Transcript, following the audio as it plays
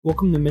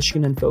Welcome to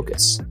Michigan in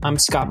Focus. I'm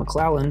Scott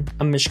McClellan,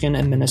 a Michigan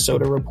and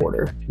Minnesota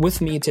reporter.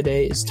 With me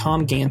today is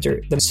Tom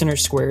Gantert, the Center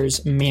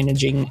Square's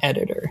managing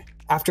editor.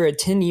 After a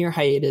 10-year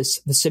hiatus,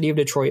 the city of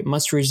Detroit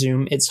must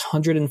resume its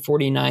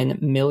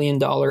 $149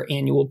 million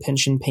annual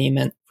pension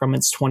payment from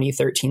its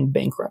 2013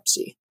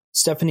 bankruptcy.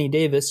 Stephanie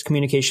Davis,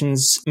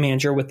 communications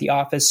manager with the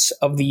Office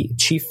of the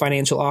Chief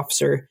Financial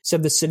Officer,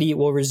 said the city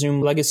will resume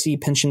legacy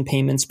pension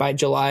payments by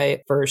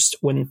July 1st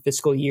when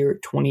fiscal year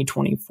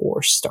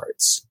 2024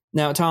 starts.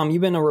 Now, Tom,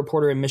 you've been a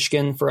reporter in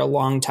Michigan for a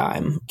long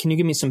time. Can you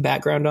give me some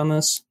background on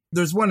this?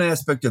 There's one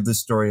aspect of this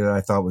story that I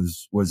thought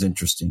was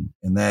interesting,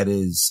 and that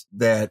is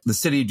that the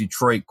city of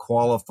Detroit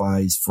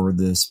qualifies for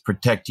this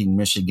Protecting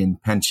Michigan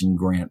Pension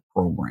Grant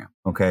Program.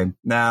 Okay.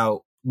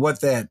 Now,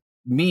 what that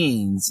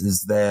means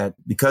is that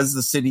because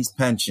the city's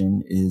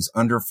pension is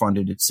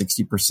underfunded at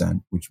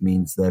 60%, which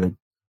means that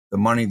the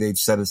money they've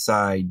set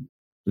aside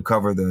to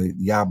cover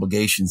the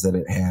obligations that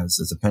it has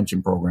as a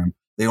pension program,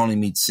 they only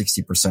meet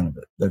 60% of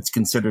it. That's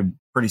considered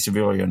pretty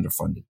severely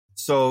underfunded.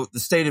 So the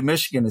state of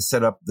Michigan has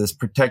set up this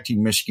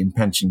Protecting Michigan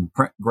Pension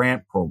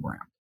Grant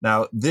Program.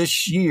 Now,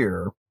 this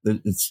year,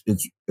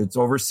 it's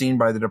overseen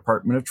by the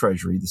Department of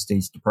Treasury, the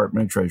state's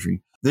Department of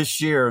Treasury.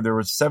 This year, there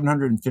was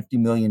 $750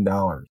 million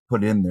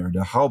put in there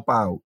to help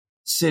out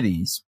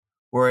cities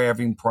who are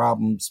having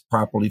problems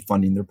properly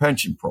funding their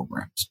pension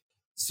programs.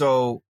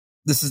 So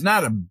this is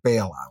not a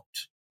bailout,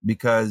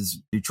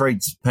 because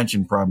Detroit's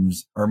pension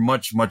problems are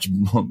much, much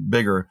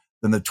bigger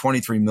than the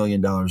 $23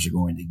 million you're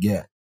going to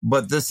get.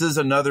 But this is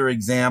another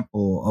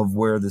example of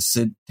where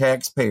the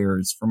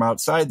taxpayers from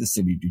outside the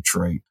city of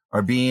Detroit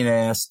are being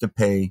asked to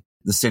pay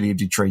the city of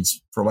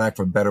Detroit's, for lack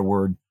of a better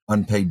word,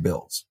 unpaid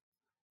bills.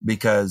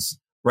 Because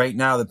right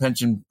now the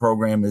pension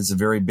program is a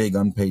very big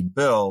unpaid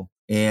bill,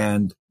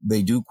 and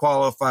they do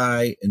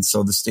qualify. And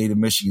so the state of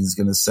Michigan is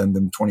going to send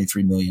them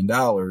 $23 million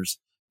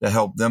to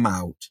help them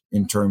out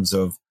in terms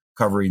of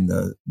covering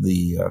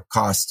the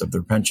cost of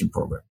their pension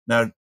program.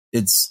 Now,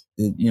 the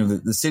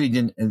city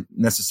didn't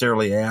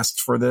necessarily ask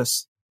for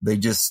this.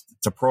 It's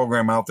a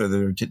program out there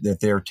that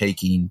they're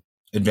taking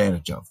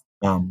advantage of.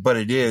 But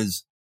it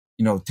is,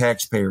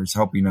 taxpayers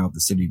helping out the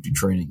city of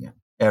Detroit again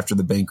after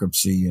the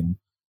bankruptcy and,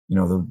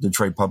 the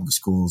Detroit Public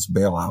Schools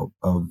bailout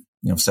of,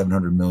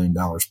 $700 million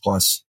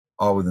plus,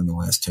 all within the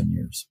last 10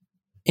 years.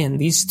 And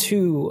these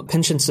two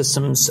pension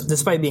systems,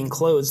 despite being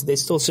closed, they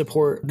still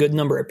support a good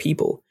number of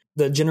people.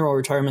 The general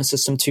retirement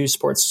system, too,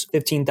 supports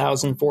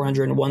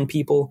 15,401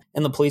 people,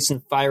 and the police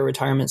and fire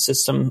retirement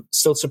system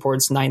still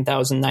supports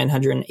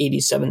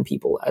 9,987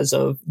 people as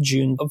of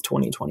June of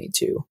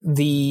 2022.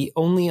 The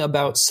only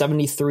about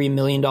 $73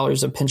 million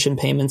of pension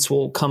payments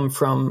will come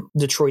from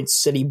Detroit's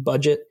city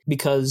budget,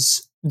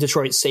 because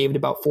Detroit saved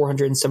about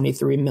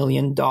 $473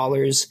 million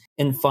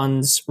in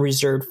funds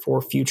reserved for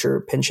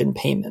future pension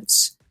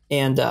payments.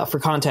 And for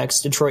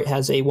context, Detroit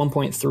has a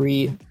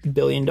 $1.3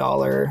 billion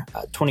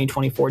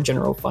 2024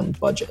 general fund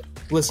budget.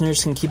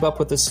 Listeners can keep up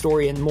with this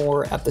story and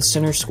more at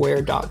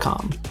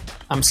thecentersquare.com.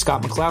 I'm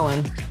Scott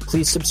McClellan.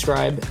 Please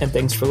subscribe, and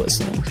thanks for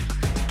listening.